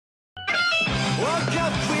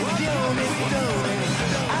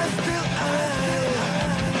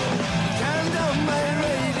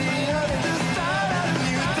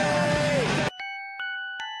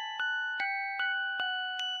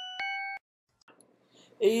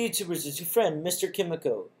Hey YouTubers, it's your friend Mr.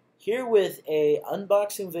 Kimiko here with a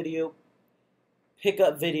unboxing video,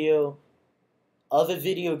 pickup video of a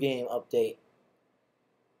video game update.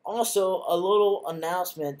 Also, a little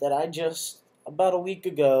announcement that I just about a week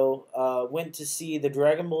ago went to see the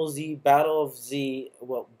Dragon Ball Z Battle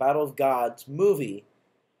of Gods movie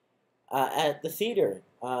at the theater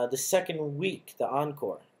the second week, the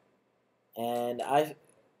encore, and I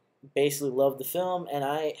basically loved the film, and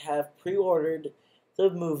I have pre-ordered the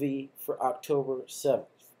movie for October 7th,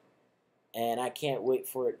 and I can't wait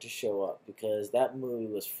for it to show up because that movie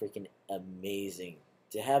was freaking amazing.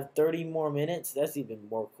 To have 30 more minutes, that's even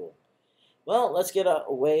more cool. Well, let's get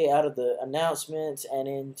away out of the announcements and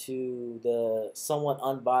into the somewhat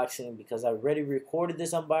unboxing, because I already recorded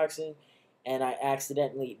this unboxing and I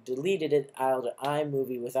accidentally deleted it out of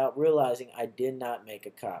iMovie without realizing I did not make a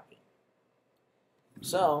copy.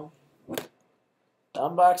 So the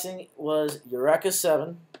unboxing was Eureka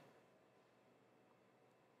 7,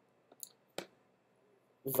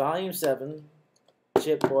 Volume 7,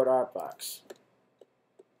 chipboard art box.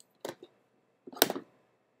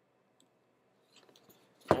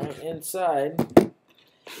 And inside,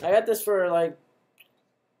 I got this for like,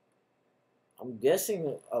 I'm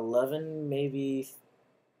guessing $11, maybe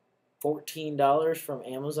 $14 from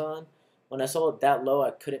Amazon. When I saw it that low,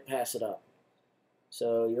 I couldn't pass it up.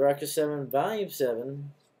 So, Eureka 7, Volume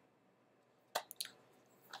 7.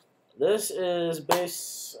 This is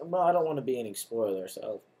well, I don't want to be any spoiler,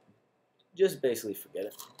 so just basically forget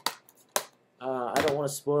it. I don't want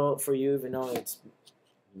to spoil it for you, even though it's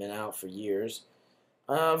been out for years.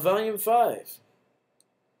 Volume 5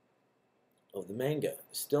 of the manga.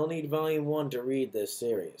 Still need Volume 1 to read this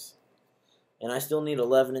series. And I still need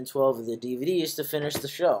 11 and 12 of the DVDs to finish the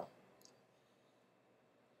show.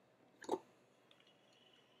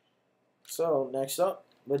 So, next up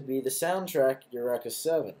would be the soundtrack, Eureka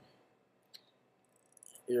 7.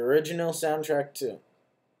 The original soundtrack, too.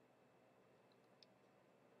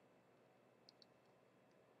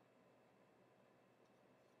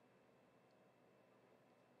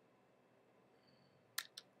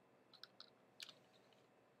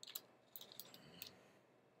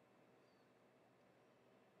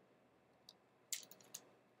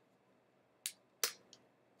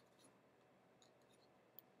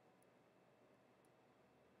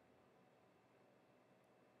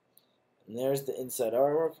 And there's the inside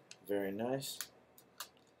artwork. Very nice.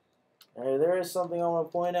 Alright, there is something I want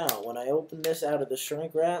to point out. When I opened this out of the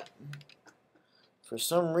shrink wrap, for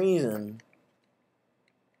some reason,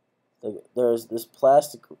 there's this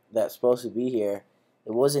plastic that's supposed to be here.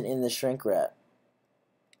 It wasn't in the shrink wrap.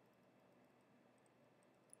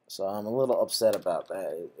 So I'm a little upset about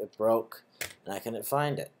that. It broke, and I couldn't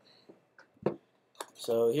find it.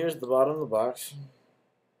 So here's the bottom of the box.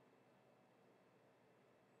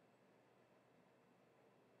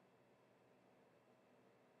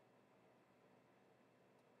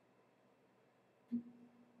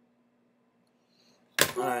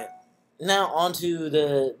 Alright, now onto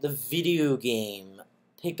the video game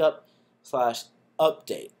pickup slash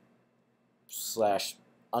update slash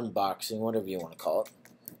unboxing, whatever you want to call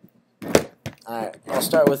it. Alright, I'll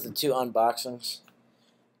start with the two unboxings.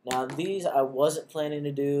 Now these I wasn't planning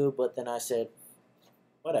to do, but then I said,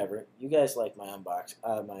 whatever, you guys like my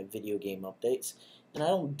my video game updates, and I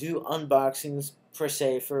don't do unboxings per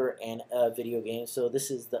se for video games, so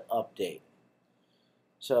this is the update.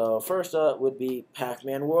 So first up would be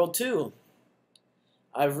Pac-Man World 2.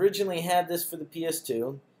 I originally had this for the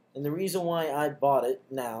PS2, and the reason why I bought it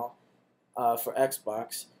now for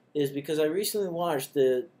Xbox is because I recently watched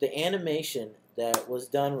the animation that was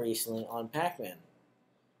done recently on Pac-Man.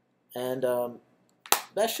 And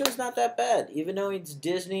that show's not that bad. Even though it's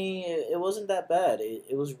Disney, it wasn't that bad.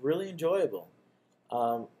 It was really enjoyable.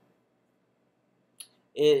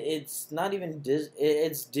 It's not even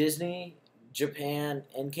it's Disney, Japan,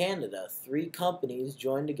 and Canada. 3 companies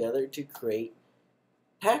joined together to create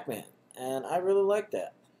Pac-Man, and I really like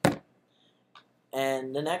that.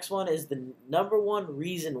 And the next one is the #1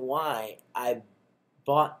 reason why I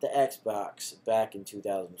bought the Xbox back in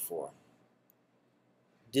 2004.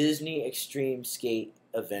 Disney Extreme Skate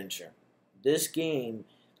Adventure. This game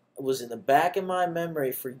was in the back of my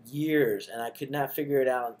memory for years, and I could not figure it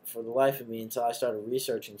out for the life of me until I started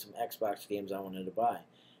researching some Xbox games I wanted to buy.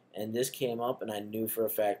 And this came up, and I knew for a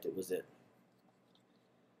fact it was it.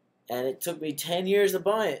 And it took me 10 years to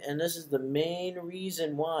buy it, and this is the main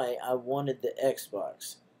reason why I wanted the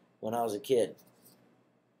Xbox when I was a kid.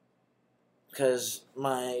 Because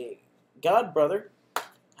my god brother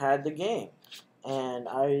had the game, and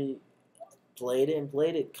I played it and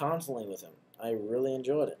played it constantly with him. I really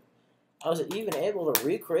enjoyed it. I was even able to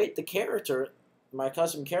recreate the character, my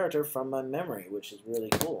custom character, from my memory, which is really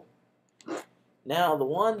cool. Now, the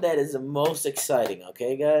one that is the most exciting,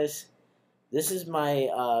 okay, guys? This is my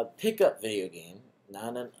pickup video game,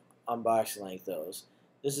 not an unboxing like those.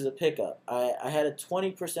 This is a pickup. I had a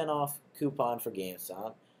 20% off coupon for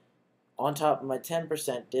GameStop, on top of my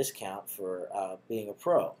 10% discount for being a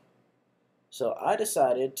pro. So I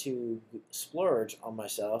decided to splurge on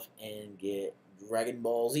myself and get Dragon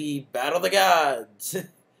Ball Z Battle of the Gods.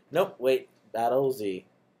 Nope, wait, Battle Z.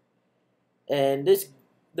 And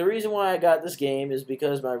the reason why I got this game is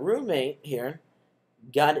because my roommate here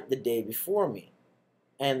got it the day before me.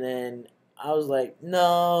 And then I was like,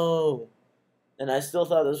 no. And I still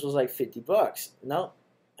thought this was like 50 bucks. No,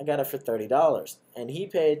 I got it for $30. And he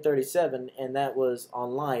paid $37, and that was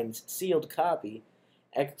online, sealed copy,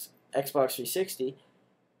 Xbox 360.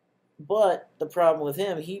 But the problem with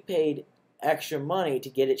him, he paid extra money to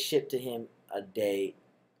get it shipped to him a day,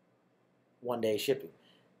 1 day shipping.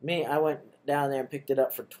 Me, I went down there and picked it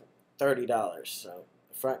up for $30. So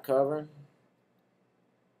the front cover,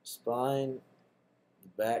 spine, the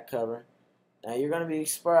back cover. Now you're going to be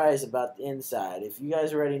surprised about the inside. If you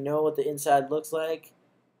guys already know what the inside looks like,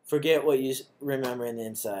 forget what you remember in the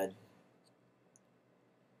inside.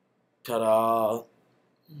 Ta-da!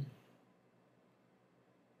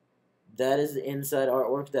 That is the inside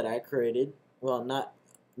artwork that I created. Well, not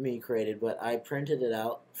me created, but I printed it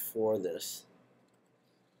out for this.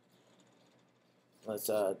 Let's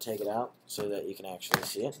take it out so that you can actually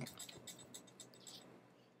see it.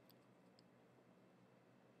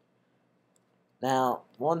 Now,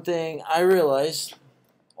 one thing I realized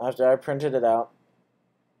after I printed it out,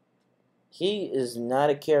 he is not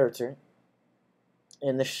a character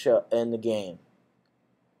in the game.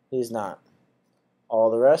 He's not. All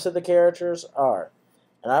the rest of the characters are.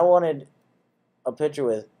 And I wanted a picture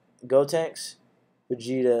with Gotenks,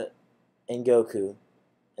 Vegeta, and Goku,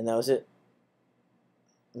 and that was it.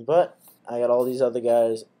 But I got all these other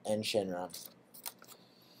guys and Shenron.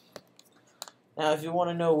 Now, if you want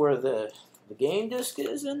to know where the game disc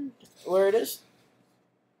is and where it is,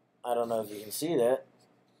 I don't know if you can see that.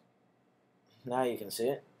 Now you can see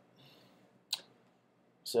it.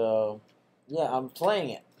 So, yeah, I'm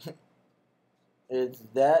playing it. It's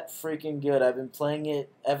that freaking good. I've been playing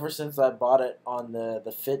it ever since I bought it on the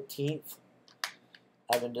 15th.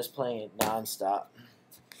 I've been just playing it non-stop.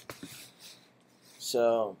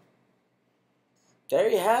 So, there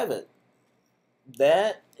you have it.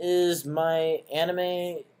 That is my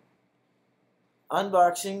anime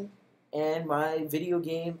unboxing and my video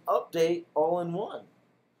game update all in one.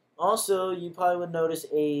 Also, you probably would notice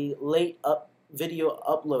a late video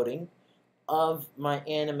uploading of my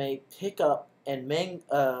anime pickup and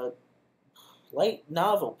light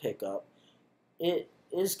novel pickup. It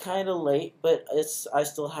is kind of late, but I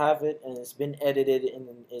still have it, and it's been edited, and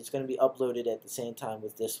it's going to be uploaded at the same time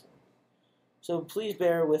with this one. So please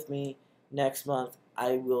bear with me. Next month,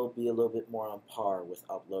 I will be a little bit more on par with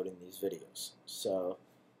uploading these videos. So,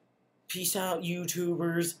 peace out,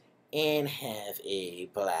 YouTubers, and have a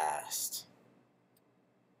blast.